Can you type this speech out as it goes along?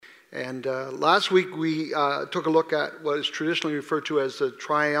And last week we took a look at what is traditionally referred to as the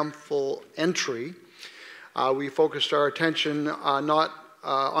triumphal entry. We focused our attention not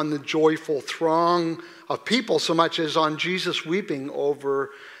on the joyful throng of people so much as on Jesus weeping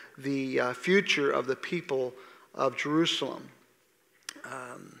over the future of the people of Jerusalem.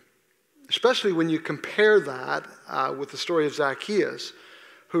 Especially when you compare that with the story of Zacchaeus,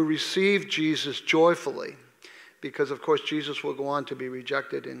 who received Jesus joyfully, because of course Jesus will go on to be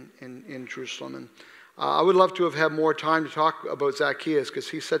rejected in Jerusalem. And I would love to have had more time to talk about Zacchaeus, because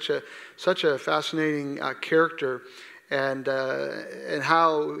he's such a fascinating character, and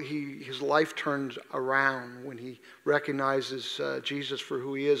how his life turns around when he recognizes Jesus for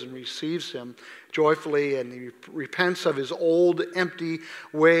who he is and receives him joyfully, and he repents of his old empty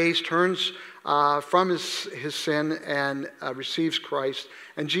ways, turns from his sin, and receives Christ.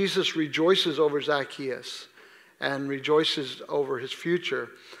 And Jesus rejoices over Zacchaeus and rejoices over his future.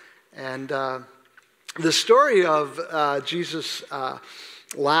 And the story of Jesus'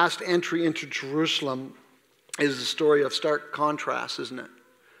 last entry into Jerusalem is the story of stark contrast, isn't it?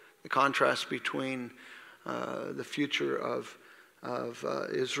 The contrast between the future of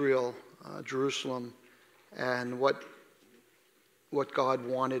Israel, Jerusalem, and what God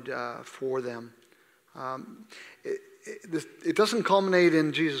wanted for them. It doesn't culminate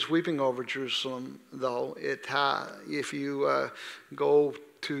in Jesus weeping over Jerusalem, though. If you go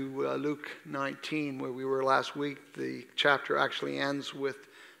to Luke 19, where we were last week, the chapter actually ends with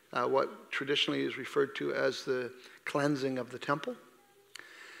what traditionally is referred to as the cleansing of the temple.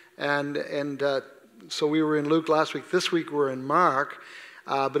 And so we were in Luke last week. This week we're in Mark.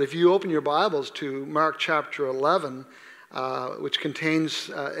 But if you open your Bibles to Mark chapter 11, which contains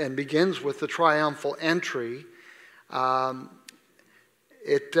and begins with the triumphal entry,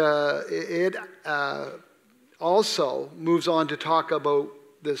 it also moves on to talk about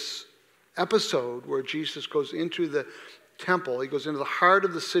this episode where Jesus goes into the temple. He goes into the heart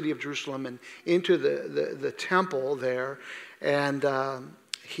of the city of Jerusalem and into the temple there, and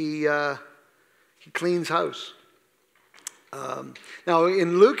he cleans house. Now,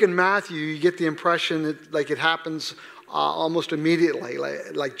 in Luke and Matthew, you get the impression that like it happens almost immediately,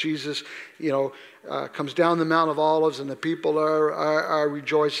 like Jesus, comes down the Mount of Olives, and the people are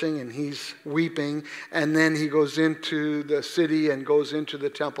rejoicing, and he's weeping, and then he goes into the city and goes into the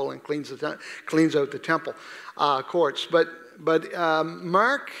temple and cleans out the temple courts. But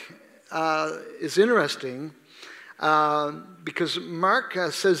Mark is interesting because Mark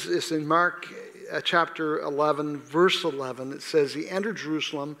says this in Mark chapter 11, verse 11. It says, he entered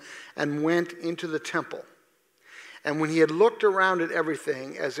Jerusalem and went into the temple. And when he had looked around at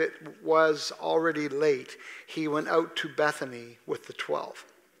everything, as it was already late, he went out to Bethany with the 12.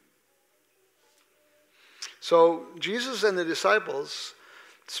 So Jesus and the disciples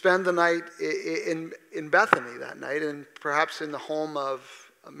spend the night in Bethany that night, and perhaps in the home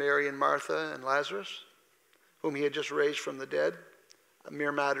of Mary and Martha and Lazarus, whom he had just raised from the dead, a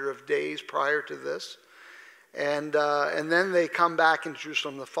mere matter of days prior to this. And then they come back in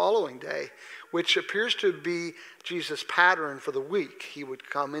Jerusalem the following day, which appears to be Jesus' pattern for the week. He would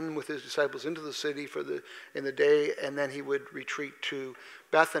come in with his disciples into the city in the day, and then he would retreat to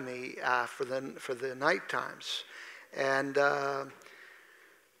Bethany for the night times. And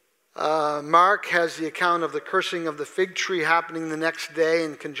Mark has the account of the cursing of the fig tree happening the next day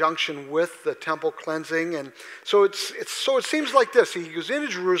in conjunction with the temple cleansing. And so it seems like this. He goes into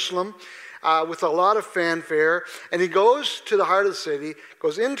Jerusalem with a lot of fanfare, and he goes to the heart of the city,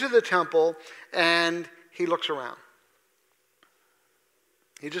 goes into the temple, and he looks around.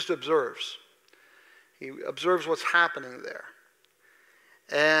 He just observes. He observes what's happening there.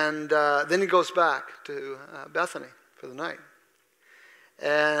 And then he goes back to Bethany for the night,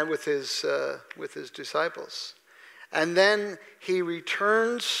 and with his disciples. And then he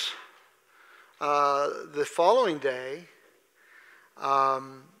returns the following day,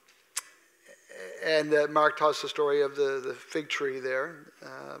 and Mark tells the story of the fig tree there,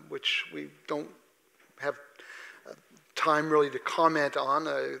 which we don't have time really to comment on.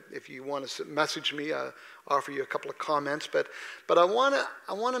 If you want to message me, I'll offer you a couple of comments. But I want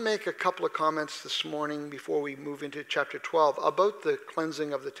to make a couple of comments this morning before we move into chapter 12 about the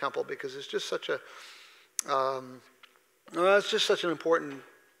cleansing of the temple, because it's just such an important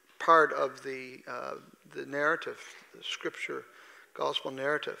part of the narrative, the scripture, gospel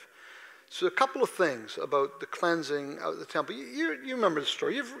narrative. So a couple of things about the cleansing of the temple. You remember the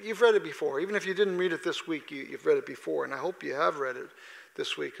story. You've read it before. Even if you didn't read it this week, you've read it before. And I hope you have read it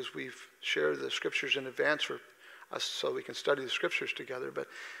this week, as we've shared the scriptures in advance for us so we can study the scriptures together.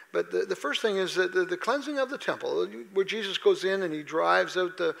 But the first thing is that the cleansing of the temple, where Jesus goes in and he drives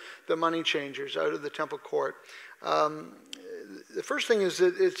out the money changers out of the temple court. The first thing is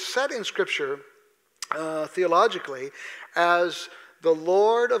that it's set in Scripture theologically as the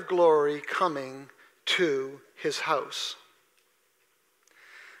Lord of glory coming to his house.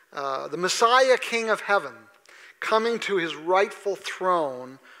 The Messiah, King of heaven, coming to his rightful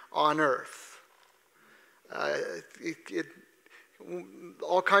throne on earth.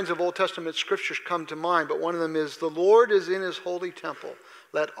 All kinds of Old Testament scriptures come to mind, but one of them is, the Lord is in his holy temple.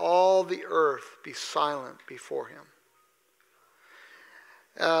 Let all the earth be silent before him.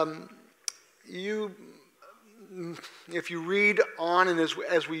 If you read on, and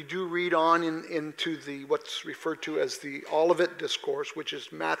as we do read on into what's referred to as the Olivet Discourse, which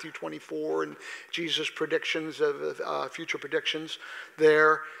is Matthew 24 and Jesus' predictions of future predictions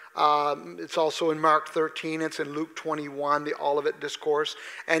there. It's also in Mark 13. It's in Luke 21, the Olivet Discourse.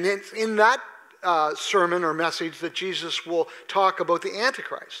 And it's in that sermon or message that Jesus will talk about the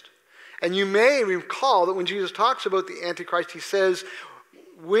Antichrist. And you may recall that when Jesus talks about the Antichrist, he says,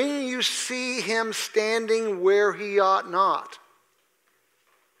 when you see him standing where he ought not.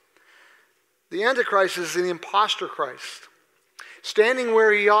 The Antichrist is the imposter Christ. Standing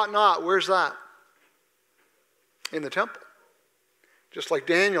where he ought not. Where's that? In the temple. Just like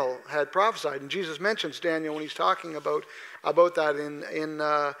Daniel had prophesied. And Jesus mentions Daniel when he's talking about that in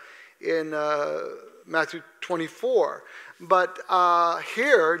Matthew 24. But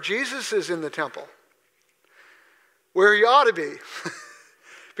here, Jesus is in the temple. Where he ought to be.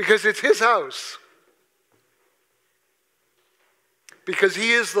 Because it's his house. Because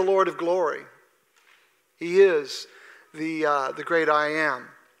he is the Lord of glory. He is the great I am.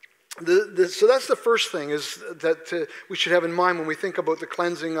 So that's the first thing is that we should have in mind when we think about the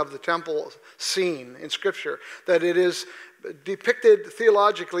cleansing of the temple scene in Scripture, that it is depicted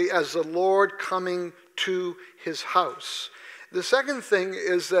theologically as the Lord coming to his house. The second thing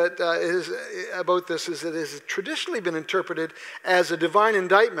is that about this is that it has traditionally been interpreted as a divine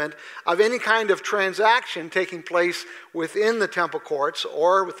indictment of any kind of transaction taking place within the temple courts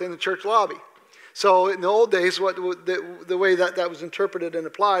or within the church lobby. So in the old days, the way that was interpreted and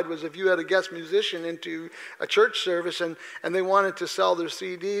applied was if you had a guest musician into a church service and they wanted to sell their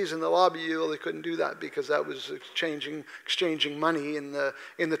CDs in the lobby, they couldn't do that because that was exchanging money in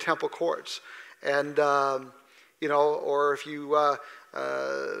the temple courts. And or if you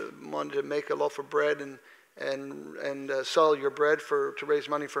wanted to make a loaf of bread and sell your bread to raise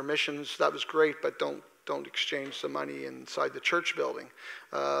money for missions, that was great, but don't exchange the money inside the church building.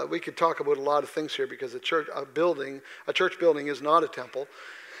 We could talk about a lot of things here because a church building is not a temple.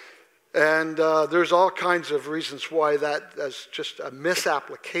 And there's all kinds of reasons why that's just a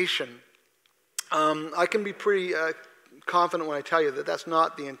misapplication. I can be pretty confident when I tell you that that's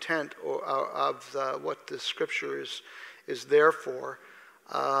not the intent of what the Scripture is there for.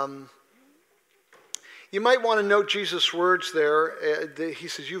 You might want to note Jesus' words there. He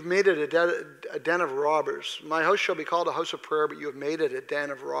says, you've made it a den of robbers. My house shall be called a house of prayer, but you have made it a den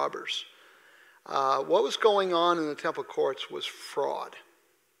of robbers. What was going on in the temple courts was fraud.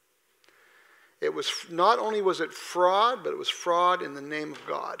 It was not only was it fraud, but it was fraud in the name of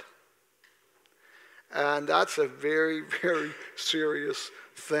God. And that's a very, very serious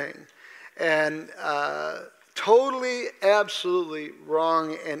thing. And totally, absolutely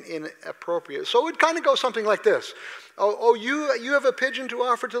wrong and inappropriate. So it would kind of go something like this. You have a pigeon to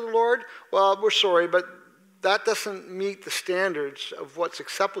offer to the Lord? Well, we're sorry, but that doesn't meet the standards of what's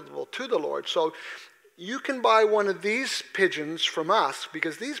acceptable to the Lord. So you can buy one of these pigeons from us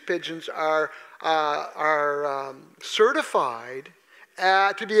because these pigeons are certified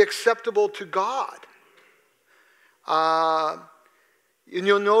to be acceptable to God. And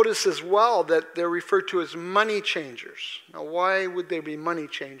you'll notice as well that they're referred to as money changers. Now, why would they be money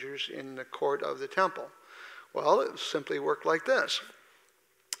changers in the court of the temple? Well, it simply worked like this.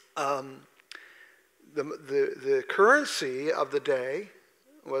 The currency of the day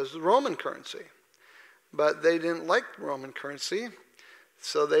was the Roman currency. But they didn't like Roman currency,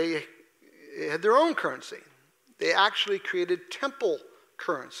 so they had their own currency. They actually created temple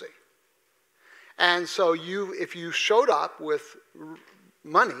currency. And so if you showed up with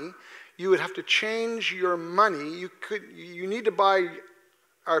money, you would have to change your money. You need to buy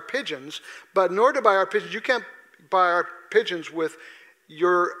our pigeons, but in order to buy our pigeons, you can't buy our pigeons with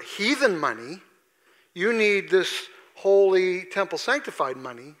your heathen money. You need this holy temple sanctified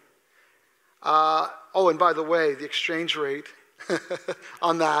money. And by the way, the exchange rate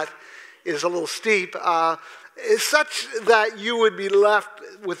on that is a little steep. Is such that you would be left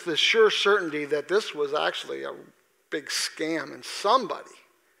with the sure certainty that this was actually a big scam and somebody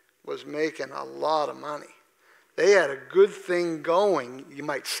was making a lot of money. They had a good thing going, you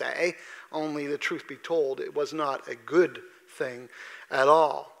might say, only the truth be told, it was not a good thing at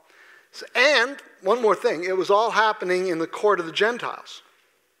all. And one more thing, it was all happening in the court of the Gentiles.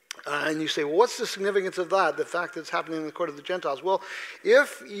 And you say, well, what's the significance of that, the fact that it's happening in the court of the Gentiles? Well,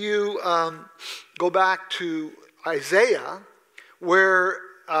 if you go back to Isaiah, where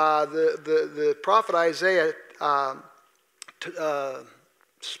the prophet Isaiah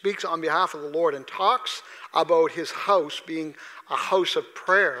speaks on behalf of the Lord and talks about his house being a house of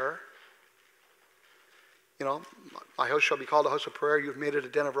prayer. You know, my house shall be called a house of prayer. You've made it a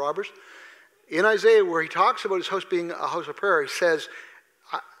den of robbers. In Isaiah, where he talks about his house being a house of prayer, he says,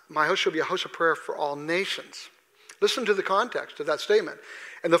 my house shall be a house of prayer for all nations. Listen to the context of that statement.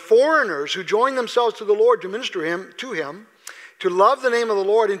 And the foreigners who join themselves to the Lord to minister to him, to love the name of the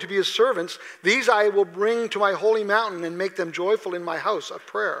Lord and to be his servants, these I will bring to my holy mountain and make them joyful in my house of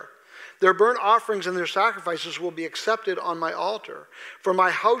prayer. Their burnt offerings and their sacrifices will be accepted on my altar. For my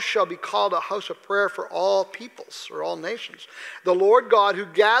house shall be called a house of prayer for all peoples, or all nations. The Lord God who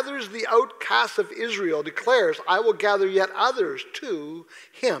gathers the outcasts of Israel declares, I will gather yet others to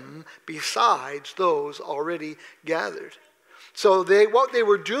him besides those already gathered. So what they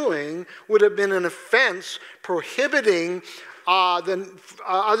were doing would have been an offense prohibiting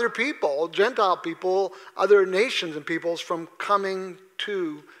other people, Gentile people, other nations and peoples from coming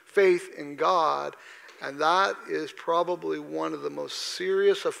to faith in God. And that is probably one of the most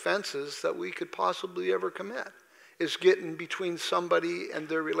serious offenses that we could possibly ever commit, is getting between somebody and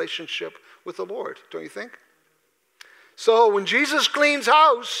their relationship with the Lord, don't you think? So when Jesus cleans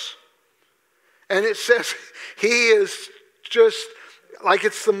house, and it says he is just like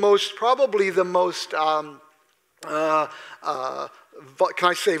it's probably the most, can I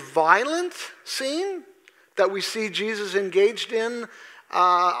say violent scene that we see Jesus engaged in,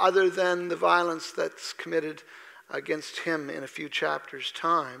 other than the violence that's committed against him in a few chapters'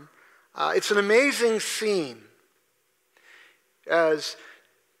 time. It's an amazing scene as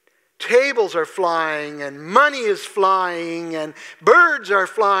tables are flying and money is flying and birds are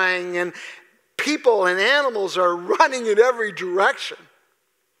flying and people and animals are running in every direction.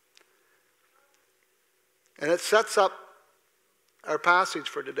 And it sets up our passage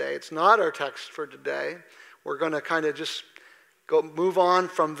for today. It's not our text for today. We're going to kind of just move on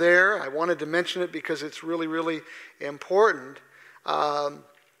from there. I wanted to mention it because it's really, really important.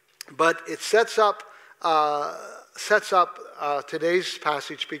 But it sets up today's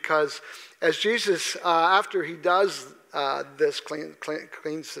passage, because as Jesus, after he does this,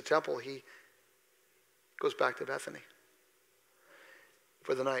 cleans the temple, he goes back to Bethany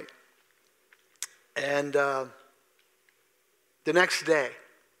for the night. And the next day,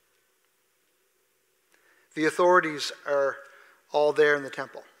 the authorities are all there in the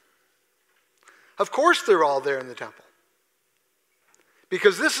temple. Of course they're all there in the temple,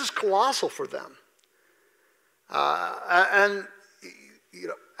 because this is colossal for them. And you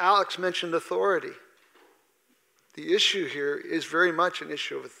know, Alex mentioned authority. The issue here is very much an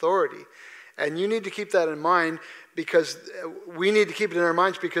issue of authority. And you need to keep that in mind, because we need to keep it in our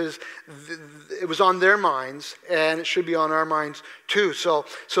minds, because it was on their minds, and it should be on our minds too. So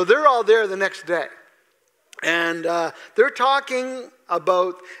they're all there the next day. And they're talking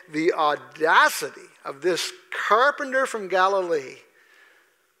about the audacity of this carpenter from Galilee.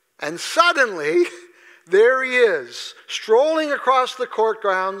 And suddenly, there he is, strolling across the court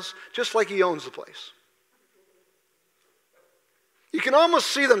grounds, just like he owns the place. You can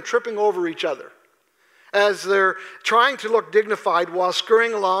almost see them tripping over each other as they're trying to look dignified while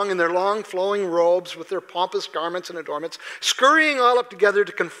scurrying along in their long flowing robes with their pompous garments and adornments, scurrying all up together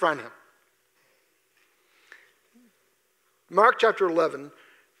to confront him. Mark chapter 11,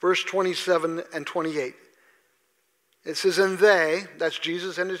 verse 27 and 28. It says, and they, that's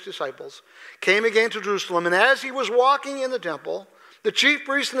Jesus and his disciples, came again to Jerusalem, and as he was walking in the temple, the chief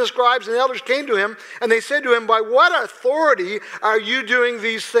priests and the scribes and the elders came to him, and they said to him, by what authority are you doing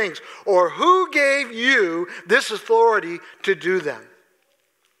these things? Or who gave you this authority to do them?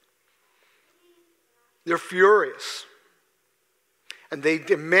 They're furious. And they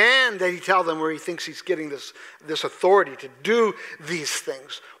demand that he tell them where he thinks he's getting this authority to do these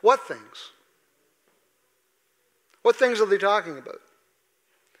things. What things? What things are they talking about?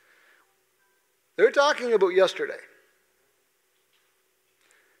 They're talking about yesterday.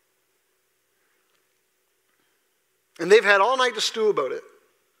 And they've had all night to stew about it.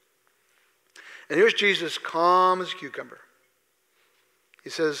 And here's Jesus, calm as a cucumber. He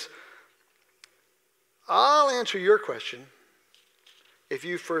says, I'll answer your question if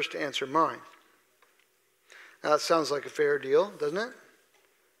you first answer mine. Now that sounds like a fair deal, doesn't it?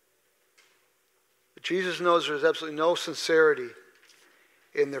 But Jesus knows there's absolutely no sincerity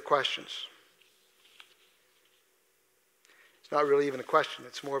in their questions. It's not really even a question.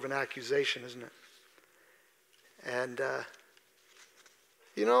 It's more of an accusation, isn't it? And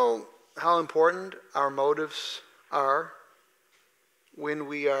you know how important our motives are when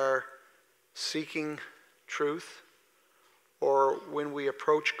we are seeking truth or when we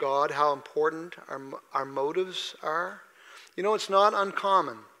approach God, how important our motives are? You know, it's not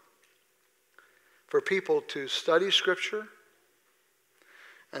uncommon for people to study Scripture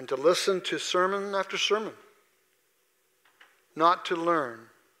and to listen to sermon after sermon, not to learn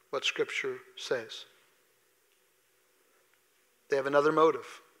what Scripture says. They have another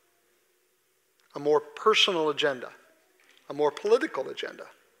motive, a more personal agenda, a more political agenda.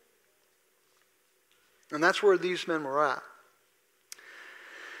 And that's where these men were at.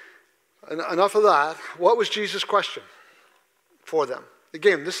 Enough of that. What was Jesus' question for them?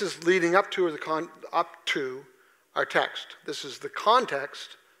 Again, this is leading up to our text. This is the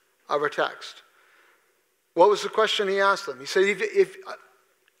context of our text. What was the question he asked them? He said, if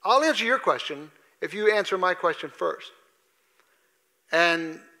I'll answer your question if you answer my question first.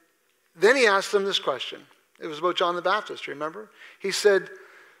 And then he asked them this question. It was about John the Baptist, remember? He said,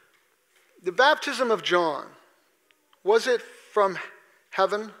 the baptism of John, was it from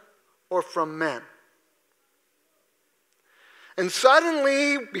heaven or from men? And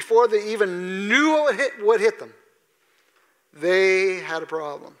suddenly, before they even knew what hit them, they had a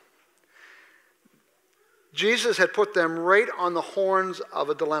problem. Jesus had put them right on the horns of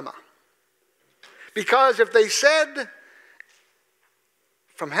a dilemma. Because if they said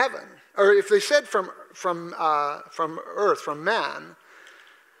from heaven, or if they said from earth, from man,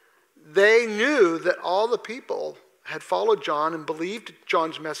 they knew that all the people had followed John and believed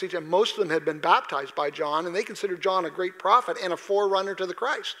John's message, and most of them had been baptized by John, and they considered John a great prophet and a forerunner to the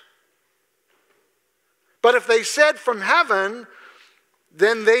Christ. But if they said from heaven,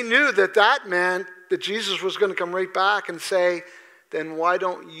 then they knew that meant that Jesus was going to come right back and say, then why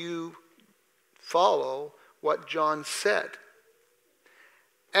don't you follow what John said?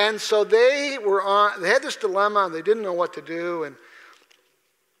 And so they had this dilemma, and they didn't know what to do, and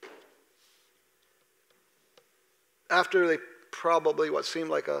after they probably what seemed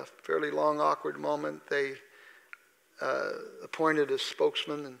like a fairly long, awkward moment, they appointed a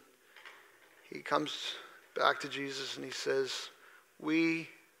spokesman, and he comes back to Jesus and he says, we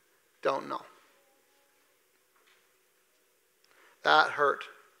don't know. That hurt.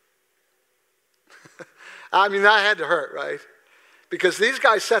 I mean, that had to hurt, right? Because these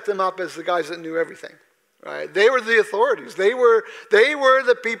guys set them up as the guys that knew everything, right? They were the authorities. They were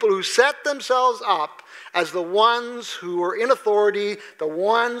the people who set themselves up as the ones who were in authority,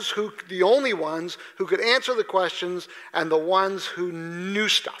 the only ones who could answer the questions, and the ones who knew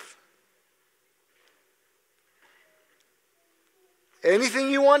stuff. Anything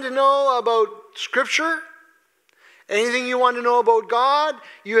you want to know about Scripture, anything you want to know about God,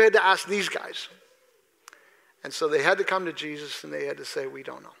 you had to ask these guys. And so they had to come to Jesus and they had to say, we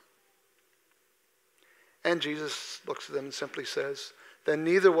don't know. And Jesus looks at them and simply says, then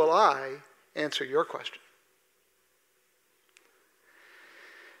neither will I answer your question.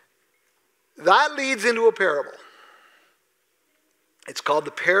 That leads into a parable. It's called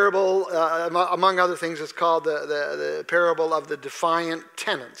the parable, among other things, it's called the parable of the defiant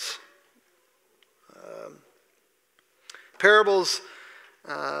tenants. Parables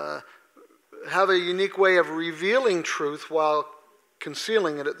have a unique way of revealing truth while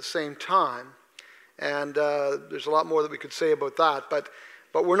concealing it at the same time. And there's a lot more that we could say about that.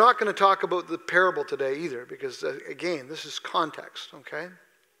 But we're not going to talk about the parable today either, because, again, this is context, okay?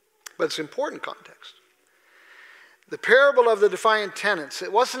 But it's important context. The parable of the defiant tenants, it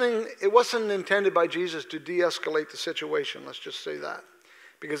wasn't intended by Jesus to de-escalate the situation, let's just say that.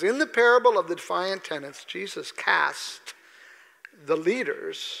 Because in the parable of the defiant tenants, Jesus cast the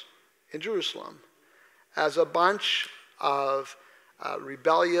leaders in Jerusalem as a bunch of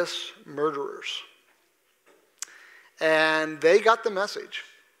rebellious murderers. And they got the message.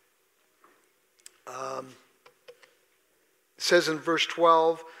 It says in verse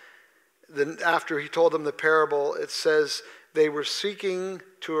 12, then after he told them the parable, it says they were seeking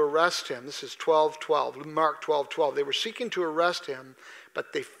to arrest him. This is 12:12, Mark 12:12. They were seeking to arrest him,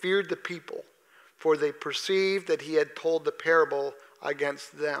 but they feared the people, for they perceived that he had told the parable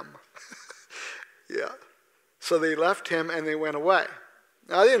against them. Yeah. So they left him and they went away.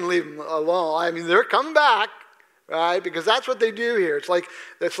 Now, they didn't leave him alone. I mean, they're coming back, right? Because that's what they do here. It's like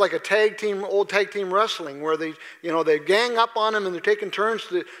a old tag team wrestling, where they gang up on him and they're taking turns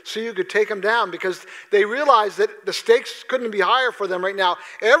to see who could take him down, because they realize that the stakes couldn't be higher for them right now.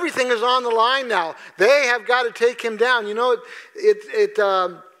 Everything is on the line now. They have got to take him down. You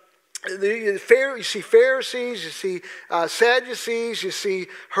see Pharisees, you see Sadducees, you see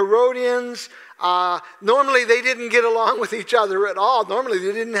Herodians. Normally they didn't get along with each other at all. Normally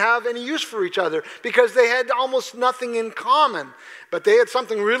they didn't have any use for each other because they had almost nothing in common. But they had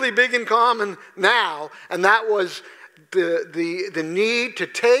something really big in common now, and that was the need to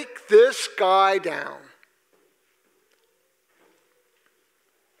take this guy down.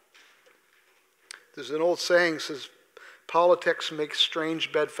 There's an old saying that says, politics makes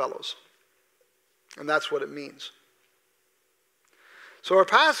strange bedfellows. And that's what it means. So our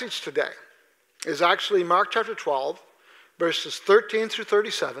passage today is actually Mark chapter 12, verses 13 through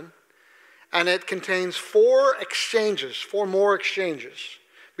 37. And it contains four more exchanges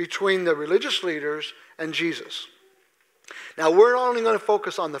between the religious leaders and Jesus. Now we're only going to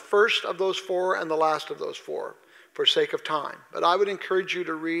focus on the first of those four and the last of those four for sake of time. But I would encourage you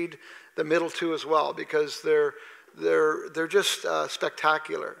to read the middle two as well, because they're just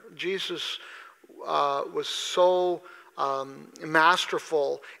spectacular. Jesus was so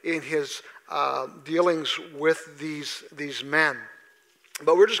masterful in his dealings with these men.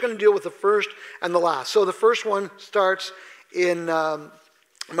 But we're just going to deal with the first and the last. So the first one starts in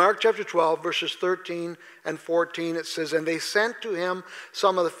Mark chapter 12, verses 13 and 14. It says, "And they sent to him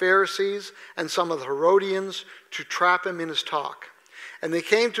some of the Pharisees and some of the Herodians to trap him in his talk. And they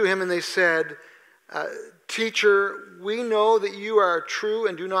came to him and they said, 'Teacher, we know that you are true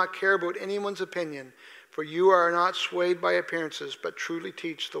and do not care about anyone's opinion, for you are not swayed by appearances, but truly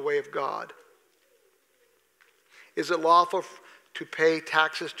teach the way of God. Is it lawful to pay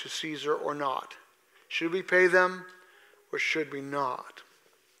taxes to Caesar or not? Should we pay them or should we not?'"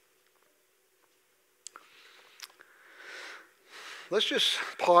 Let's just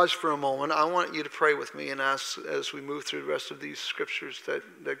pause for a moment. I want you to pray with me and ask, as we move through the rest of these scriptures,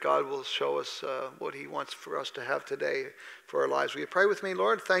 that God will show us what he wants for us to have today for our lives. Will you pray with me?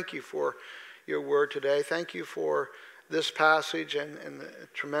 Lord, thank you for your word today. Thank you for this passage and the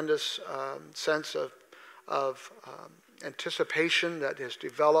tremendous sense of anticipation that has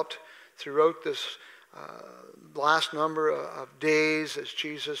developed throughout this last number of days as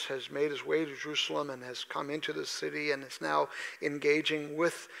Jesus has made his way to Jerusalem and has come into the city and is now engaging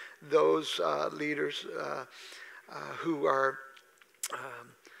with those leaders who are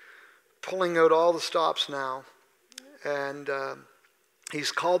pulling out all the stops now. And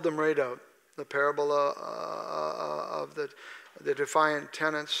he's called them right out. The parable of the defiant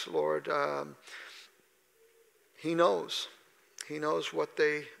tenants, Lord, he knows. He knows what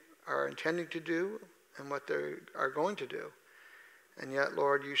they are intending to do and what they are going to do. And yet,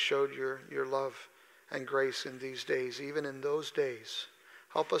 Lord, you showed your love and grace in these days, even in those days.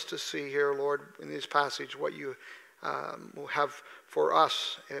 Help us to see here, Lord, in this passage, what you will have for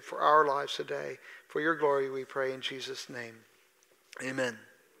us, for our lives today. For your glory, we pray in Jesus' name. Amen.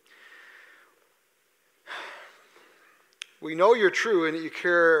 We know you're true and that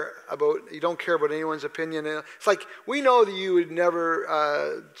you don't care about anyone's opinion. It's like we know that you would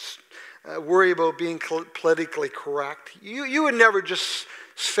never worry about being politically correct. You would never just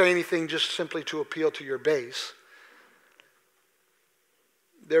say anything just simply to appeal to your base.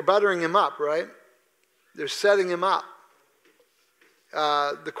 They're buttering him up, right? They're setting him up.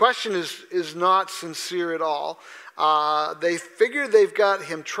 The question is not sincere at all. They figure they've got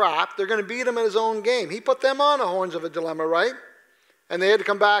him trapped. They're going to beat him at his own game. He put them on the horns of a dilemma, right? And they had to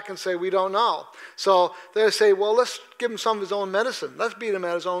come back and say, we don't know. So they say, well, let's give him some of his own medicine. Let's beat him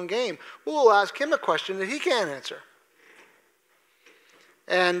at his own game. We'll ask him a question that he can't answer.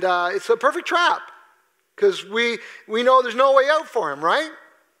 And it's a perfect trap because we know there's no way out for him, right?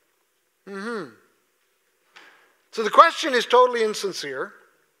 So the question is totally insincere,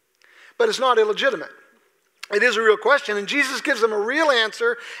 but it's not illegitimate. It is a real question, and Jesus gives them a real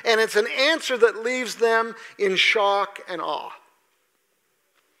answer, and it's an answer that leaves them in shock and awe.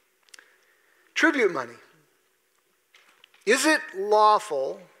 Tribute money. Is it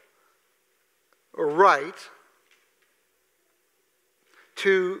lawful or right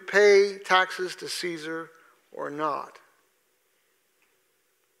to pay taxes to Caesar or not?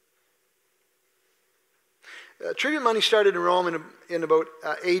 Tribute money started in Rome in about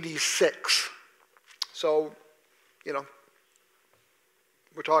AD 6. So,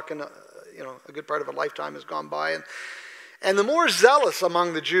 we're talking, a good part of a lifetime has gone by. And the more zealous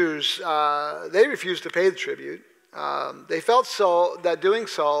among the Jews, they refused to pay the tribute. They felt so that doing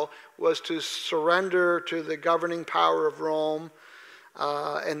so was to surrender to the governing power of Rome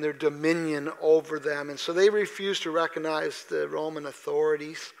and their dominion over them. And so they refused to recognize the Roman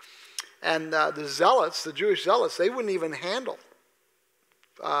authorities. And the zealots, the Jewish zealots, they wouldn't even handle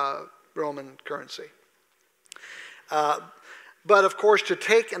Roman currency. But of course, to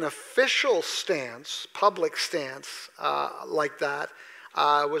take an official stance, public stance like that,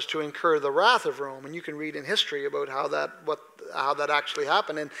 was to incur the wrath of Rome. And you can read in history about how that actually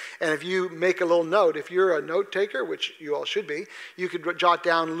happened. And if you make a little note, if you're a note taker, which you all should be, you could jot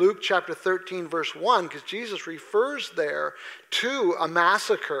down Luke chapter 13, verse 1, because Jesus refers there to a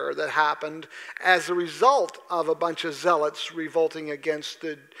massacre that happened as a result of a bunch of zealots revolting against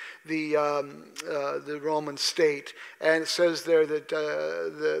the Roman state. And it says there that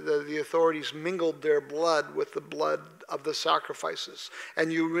the authorities mingled their blood with the blood of the sacrifices.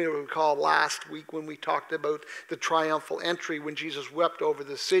 And you recall last week when we talked about the triumphal entry, when Jesus wept over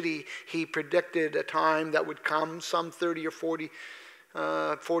the city, he predicted a time that would come some 30 or 40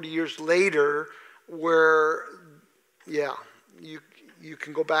 years later where, you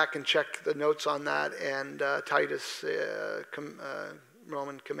can go back and check the notes on that, and Titus,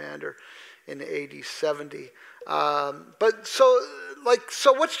 Roman commander in AD 70. So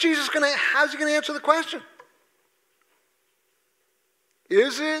what's Jesus how's he going to answer the question?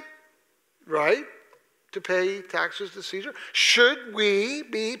 Is it right to pay taxes to Caesar? Should we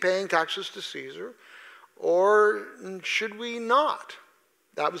be paying taxes to Caesar, or should we not?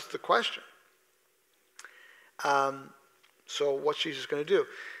 That was the question. So what's Jesus going to do?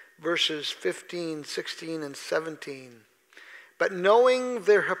 Verses 15, 16, and 17. But knowing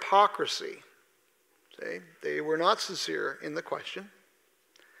their hypocrisy, they were not sincere in the question,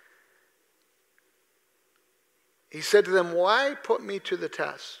 he said to them, why put me to the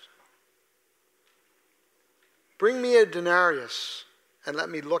test? Bring me a denarius and let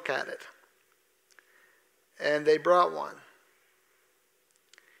me look at it. And they brought one.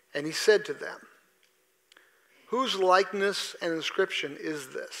 And he said to them, whose likeness and inscription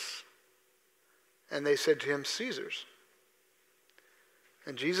is this? And they said to him, Caesar's.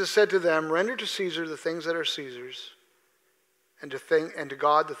 And Jesus said to them, render to Caesar the things that are Caesar's, and to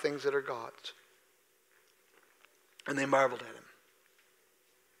God the things that are God's. And they marveled at him.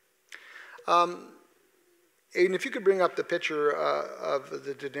 Aiden, if you could bring up the picture of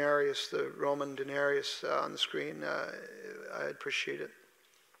the denarius, the Roman denarius on the screen, I'd appreciate it.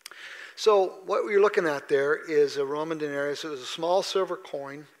 So what we're looking at there is a Roman denarius. It was a small silver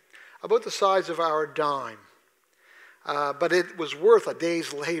coin, about the size of our dime. But it was worth a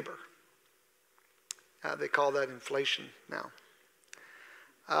day's labor. They call that inflation now.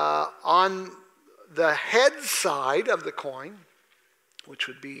 On the head side of the coin, which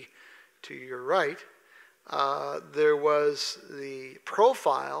would be to your right, there was the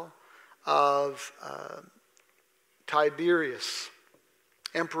profile of Tiberius,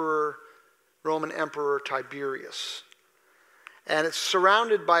 Roman Emperor Tiberius. And it's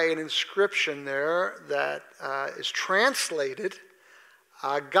surrounded by an inscription there that is translated,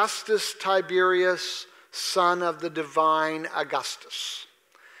 Augustus Tiberius, son of the divine Augustus.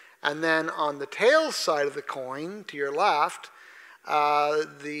 And then on the tail side of the coin, to your left,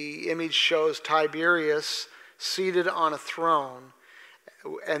 the image shows Tiberius seated on a throne.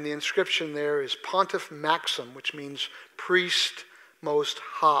 And the inscription there is Pontiff Maxim, which means priest most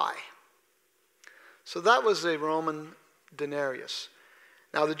high. So that was a Roman denarius.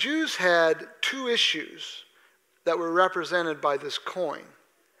 Now the Jews had two issues that were represented by this coin.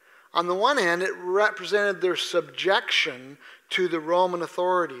 On the one hand, it represented their subjection to the Roman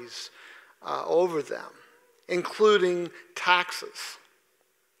authorities over them, including taxes.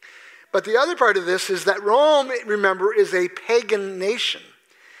 But the other part of this is that Rome, remember, is a pagan nation.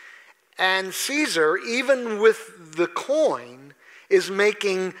 And Caesar, even with the coin, is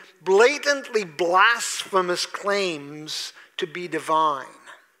making blatantly blasphemous claims to be divine,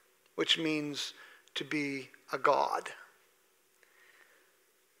 which means to be a god.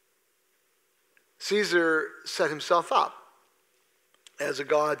 Caesar set himself up as a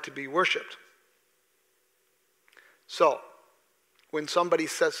god to be worshipped. So, when somebody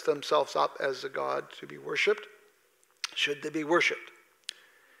sets themselves up as a god to be worshipped, should they be worshipped?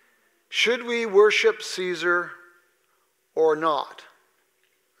 Should we worship Caesar or not?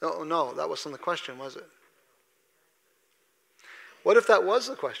 No, that wasn't the question, was it? What if that was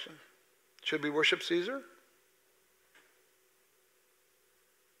the question? Should we worship Caesar?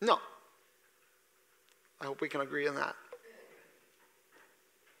 No. I hope we can agree on that.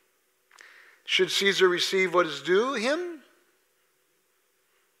 Should Caesar receive what is due him?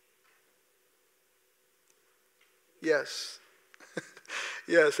 Yes.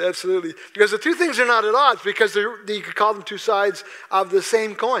 Yes, absolutely. Because the two things are not at odds, because you could call them two sides of the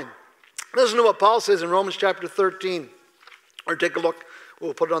same coin. Listen to what Paul says in Romans chapter 13. Or take a look.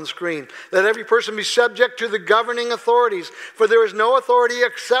 We'll put it on the screen. Let every person be subject to the governing authorities, for there is no authority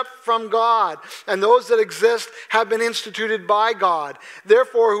except from God, and those that exist have been instituted by God.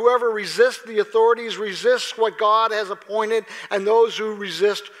 Therefore, whoever resists the authorities resists what God has appointed, and those who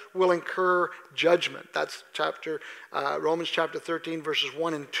resist will incur judgment. That's Romans chapter 13, verses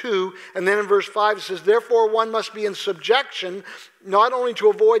 1 and 2. And then in verse 5 it says, therefore one must be in subjection, not only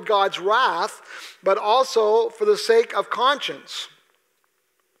to avoid God's wrath, but also for the sake of conscience.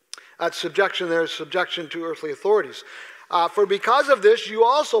 That subjection there is subjection to earthly authorities. For because of this, you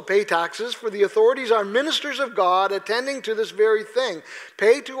also pay taxes, for the authorities are ministers of God, attending to this very thing.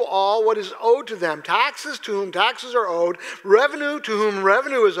 Pay to all what is owed to them. Taxes to whom taxes are owed. Revenue to whom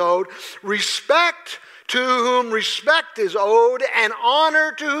revenue is owed. Respect to whom respect is owed. And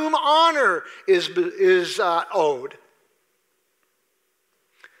honor to whom honor is owed.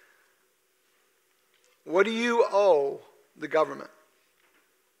 What do you owe the government?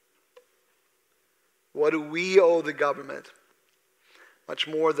 What do we owe the government? Much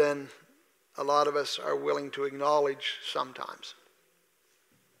more than a lot of us are willing to acknowledge sometimes.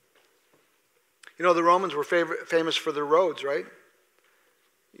 You know, the Romans were famous for their roads, right?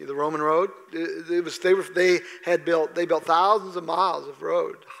 The Roman road, they built thousands of miles of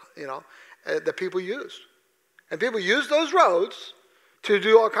road, that people used. And people used those roads to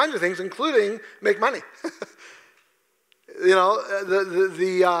do all kinds of things, including make money.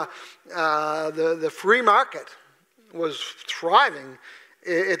 The free market was thriving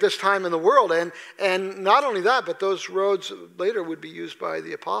at this time in the world. And not only that, but those roads later would be used by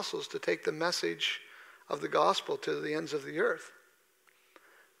the apostles to take the message of the gospel to the ends of the earth.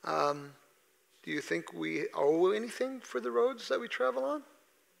 Do you think we owe anything for the roads that we travel on?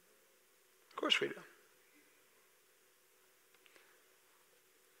 Of course we do.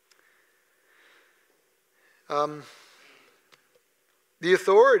 The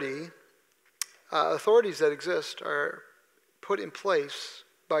authorities that exist are put in place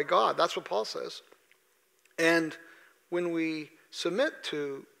by God. That's what Paul says. And when we submit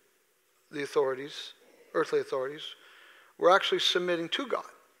to the authorities, earthly authorities, we're actually submitting to God.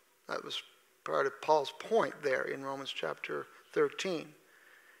 That was part of Paul's point there in Romans chapter 13.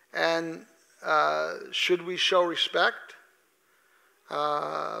 And should we show respect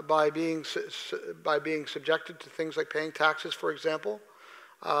by being subjected to things like paying taxes, for example?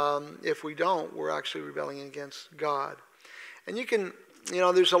 If we don't, we're actually rebelling against God. And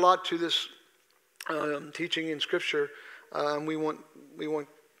there's a lot to this teaching in Scripture. We won't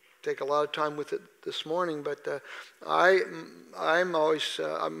take a lot of time with it this morning, but I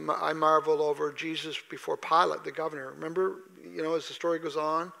marvel over Jesus before Pilate, the governor. Remember, as the story goes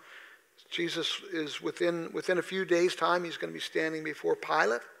on, Jesus is within a few days' time, he's going to be standing before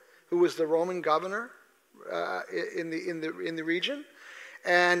Pilate, who was the Roman governor in the region.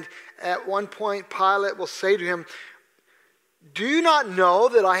 And at one point, Pilate will say to him, do you not know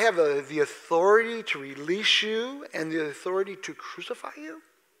that I have the authority to release you and the authority to crucify you?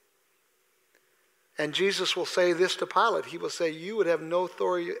 And Jesus will say this to Pilate. He will say, you would have no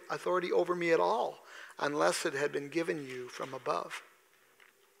authority over me at all unless it had been given you from above.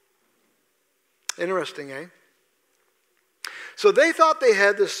 Interesting, eh? So they thought they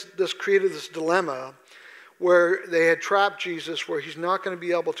had created this dilemma where they had trapped Jesus, where he's not going to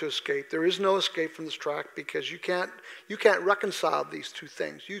be able to escape. There is no escape from this trap because you can't reconcile these two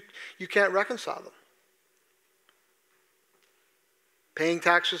things. You can't reconcile them. Paying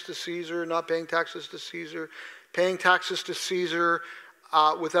taxes to Caesar, not paying taxes to Caesar, paying taxes to Caesar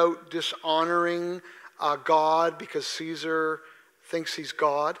without dishonoring God because Caesar thinks he's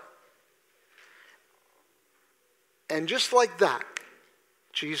God. And just like that,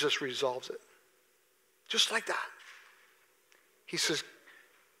 Jesus resolves it. Just like that. He says,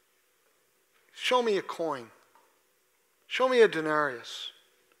 show me a coin. Show me a denarius.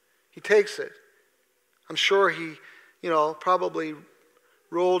 He takes it. I'm sure he, probably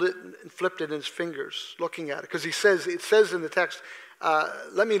rolled it and flipped it in his fingers, looking at it. Because it says in the text,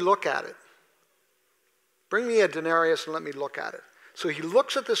 let me look at it. Bring me a denarius and let me look at it. So he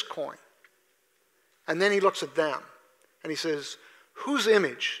looks at this coin. And then he looks at them. And he says, whose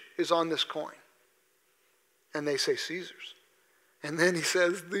image is on this coin? And they say Caesar's. And then he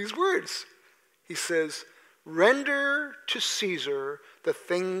says these words. He says, render to Caesar the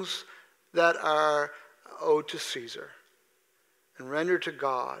things that are owed to Caesar. And render to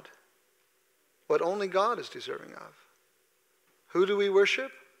God what only God is deserving of. Who do we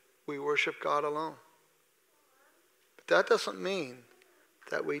worship? We worship God alone. that doesn't mean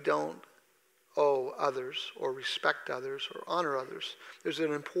that we don't owe others or respect others or honor others. There's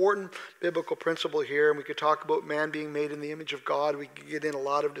an important biblical principle here, and we could talk about man being made in the image of God. We could get in a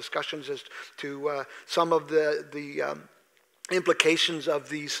lot of discussions as to some of the implications of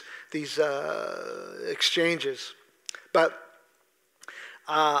these exchanges. But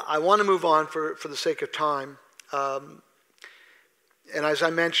I want to move on for the sake of time. And as I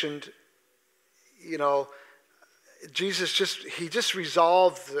mentioned, Jesus just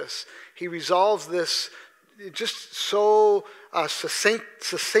resolved this. He resolves this just so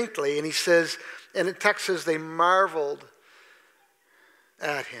succinctly. And he says, and the text says they marveled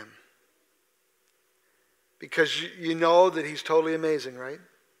at him. Because you know that he's totally amazing, right?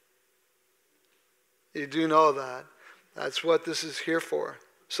 You do know that. That's what this is here for.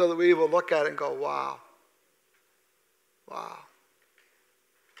 So that we will look at it and go, wow. Wow.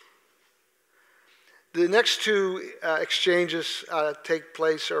 The next two exchanges take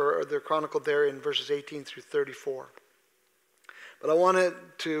place, or they're chronicled there in verses 18 through 34. But I wanted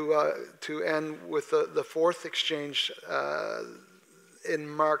to end with the fourth exchange in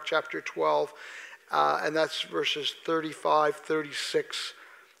Mark chapter 12, and that's verses 35, 36,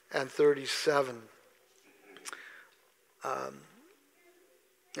 and 37.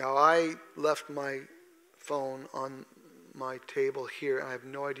 Now, I left my phone on my table here, and I have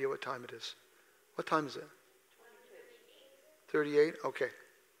no idea what time it is. What time is it? 38? Okay.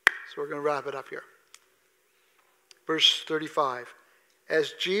 So we're going to wrap it up here. Verse 35.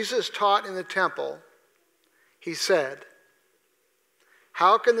 As Jesus taught in the temple, he said,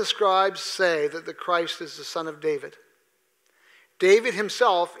 "How can the scribes say that the Christ is the son of David? David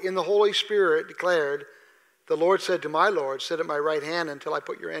himself, in the Holy Spirit, declared, 'The Lord said to my Lord, sit at my right hand until I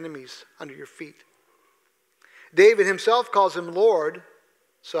put your enemies under your feet.' David himself calls him Lord,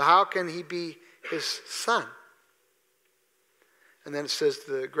 so how can he be his son?" And then it says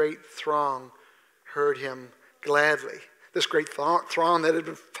the great throng heard him gladly. This great throng that had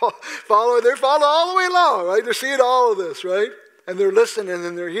been following, they're following all the way along, right? They're seeing all of this, right? And they're listening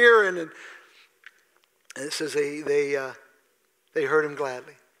and they're hearing. And it says they heard him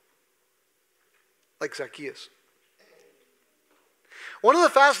gladly. Like Zacchaeus. One of the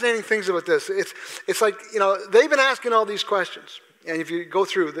fascinating things about this, it's like, they've been asking all these questions. And if you go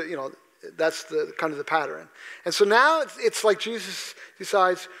through, that's the kind of the pattern. And so now it's like Jesus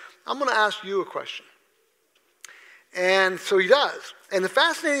decides, I'm going to ask you a question. And so he does. And the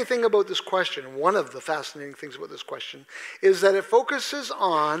fascinating thing about this question, one of the fascinating things about this question, is that it focuses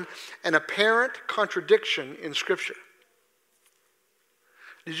on an apparent contradiction in Scripture.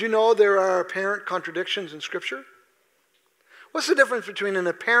 Did you know there are apparent contradictions in Scripture? What's the difference between an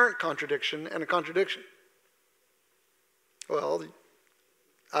apparent contradiction and a contradiction? Well,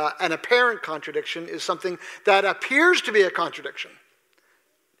 an apparent contradiction is something that appears to be a contradiction.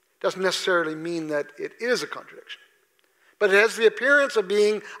 Doesn't necessarily mean that it is a contradiction. But it has the appearance of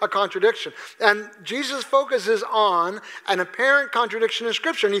being a contradiction. And Jesus focuses on an apparent contradiction in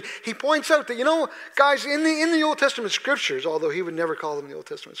Scripture. And he points out that, guys, in the Old Testament Scriptures, although he would never call them the Old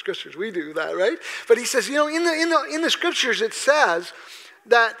Testament Scriptures, we do that, right? But he says, in the Scriptures it says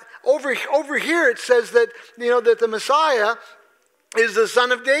that over here it says that, that the Messiah is the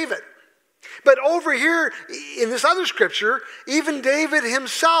son of David. But over here in this other Scripture, even David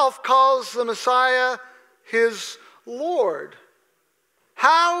himself calls the Messiah his Lord.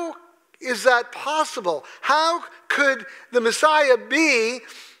 How is that possible? How could the Messiah be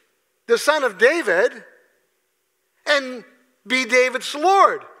the son of David and be David's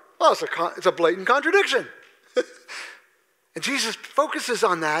Lord? Well, it's a blatant contradiction. And Jesus focuses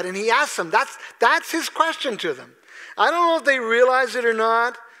on that, and he asks them. That's his question to them. I don't know if they realize it or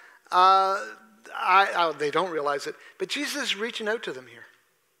not. They don't realize it. But Jesus is reaching out to them here.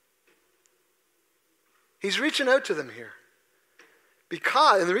 He's reaching out to them here.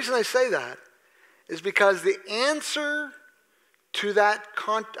 And the reason I say that is because the answer to that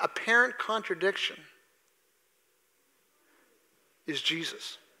apparent contradiction is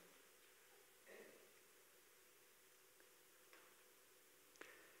Jesus.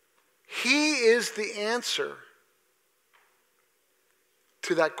 He is the answer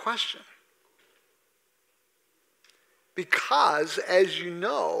to that question. Because, as you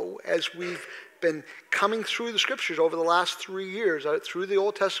know, as we've been coming through the Scriptures over the last 3 years, through the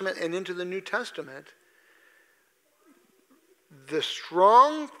Old Testament and into the New Testament, the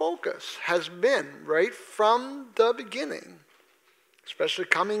strong focus has been, right from the beginning, especially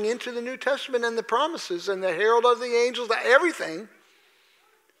coming into the New Testament and the promises and the herald of the angels, everything,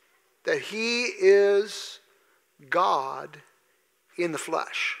 that he is God in the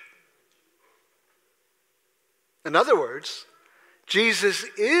flesh. In other words, Jesus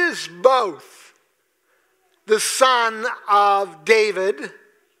is both the Son of David,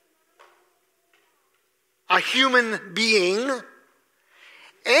 a human being,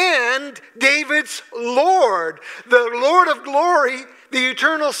 and David's Lord, the Lord of glory, the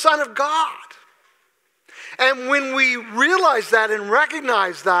eternal Son of God. And when we realize that and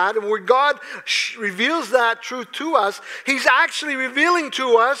recognize that, and when God reveals that truth to us, he's actually revealing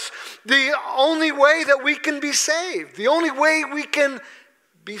to us the only way that we can be saved. The only way we can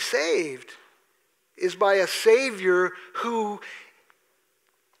be saved is by a Savior who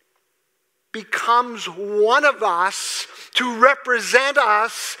becomes one of us to represent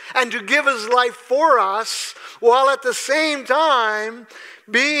us and to give his life for us, while at the same time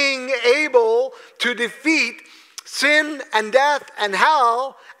being able to defeat sin and death and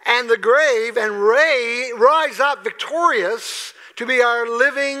hell and the grave and rise up victorious to be our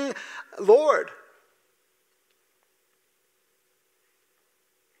living Lord.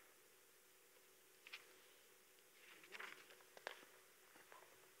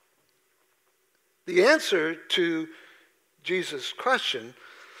 The answer to Jesus' question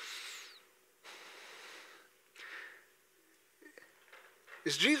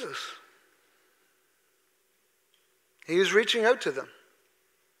is Jesus. He is reaching out to them.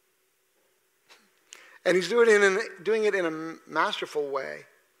 And he's doing it in a masterful way.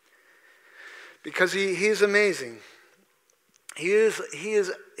 Because he is amazing. He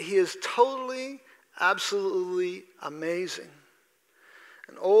is totally, absolutely amazing.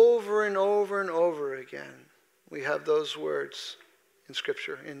 And over and over again, we have those words in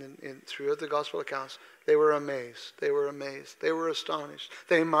Scripture, throughout the Gospel accounts. They were amazed. They were amazed. They were astonished.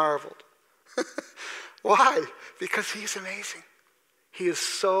 They marveled. Why? Because he's amazing. He is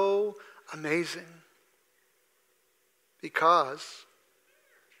so amazing. Because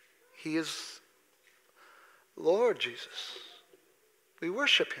he is Lord Jesus. We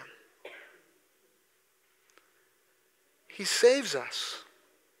worship him. He saves us.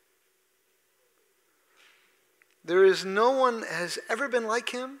 There is no one has ever been like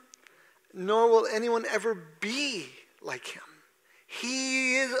him, nor will anyone ever be like him.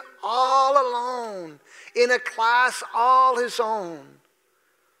 He is all alone, in a class all his own.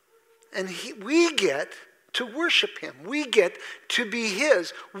 And we get to worship him. We get to be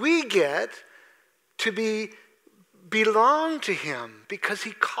his. We get to belong to him because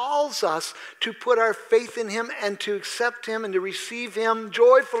he calls us to put our faith in him and to accept him and to receive him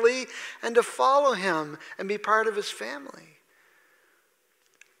joyfully and to follow him and be part of his family.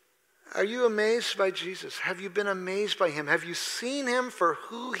 Are you amazed by Jesus? Have you been amazed by him? Have you seen him for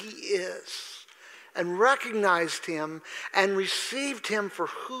who he is and recognized him and received him for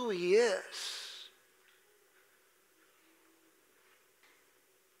who he is?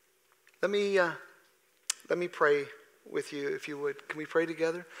 Let me pray with you, if you would. Can we pray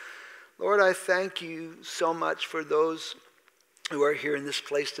together? Lord, I thank you so much for those who are here in this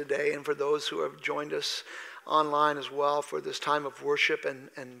place today and for those who have joined us online as well for this time of worship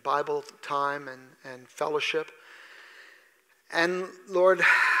and Bible time and fellowship. And Lord,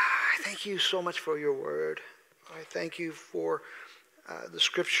 I thank you so much for your word. I thank you for the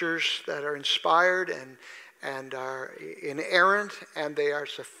scriptures that are inspired and are inerrant, and they are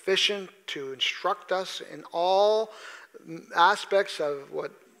sufficient to instruct us in all aspects of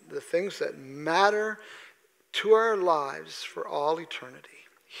what the things that matter to our lives for all eternity,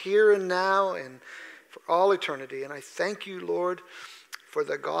 here and now and for all eternity. And I thank you, Lord, for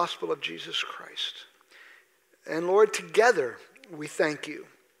the gospel of Jesus Christ. And Lord, together we thank you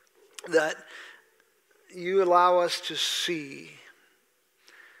that you allow us to see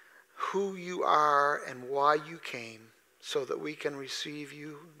who you are and why you came so that we can receive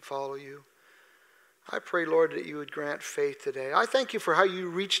you and follow you. I pray, Lord, that you would grant faith today. I thank you for how you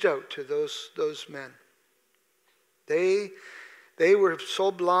reached out to those men. They were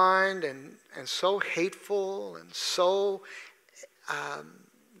so blind and so hateful and so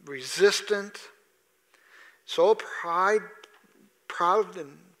resistant, so proud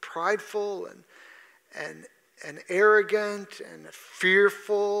and prideful and arrogant and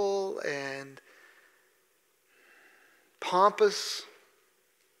fearful and pompous.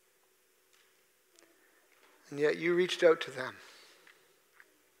 And yet you reached out to them.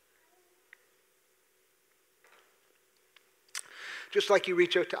 Just like you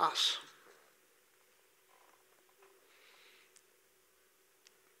reach out to us.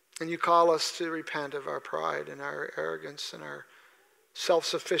 And you call us to repent of our pride and our arrogance and our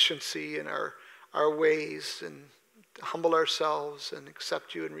self-sufficiency and our ways, and humble ourselves and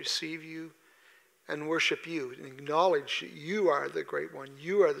accept you and receive you and worship you and acknowledge that you are the great one.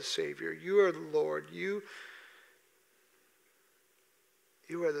 You are the Savior. You are the Lord. You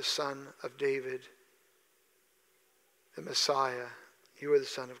You are the Son of David, the Messiah. You are the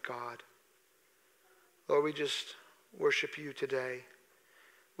Son of God. Lord, we just worship you today.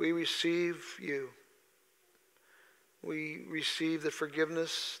 We receive you. We receive the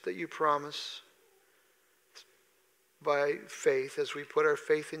forgiveness that you promise by faith as we put our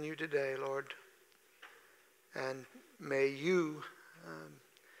faith in you today, Lord. And may you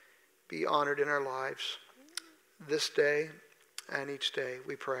be honored in our lives this day and each day,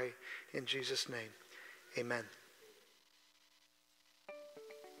 we pray in Jesus' name. Amen.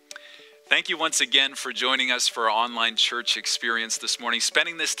 Thank you once again for joining us for our online church experience this morning,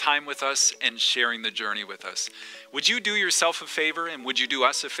 spending this time with us and sharing the journey with us. Would you do yourself a favor and would you do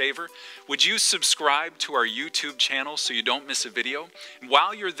us a favor? Would you subscribe to our YouTube channel so you don't miss a video? And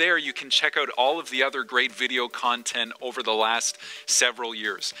while you're there, you can check out all of the other great video content over the last several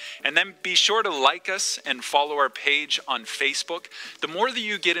years. And then be sure to like us and follow our page on Facebook. The more that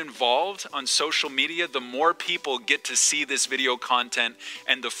you get involved on social media, the more people get to see this video content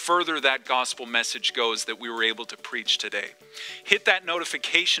and the further that gospel message goes that we were able to preach today. Hit that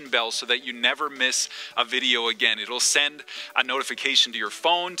notification bell so that you never miss a video again. It'll send a notification to your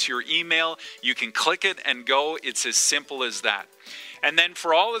phone, to your email. You can click it and go. It's as simple as that. And then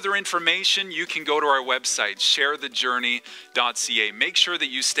for all other information, you can go to our website, sharethejourney.ca. Make sure that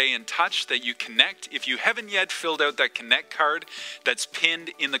you stay in touch, that you connect. If you haven't yet filled out that connect card that's pinned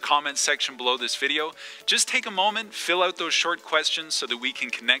in the comments section below this video, just take a moment, fill out those short questions so that we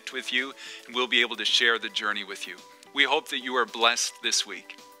can connect with you and we'll be able to share the journey with you. We hope that you are blessed this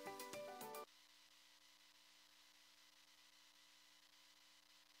week.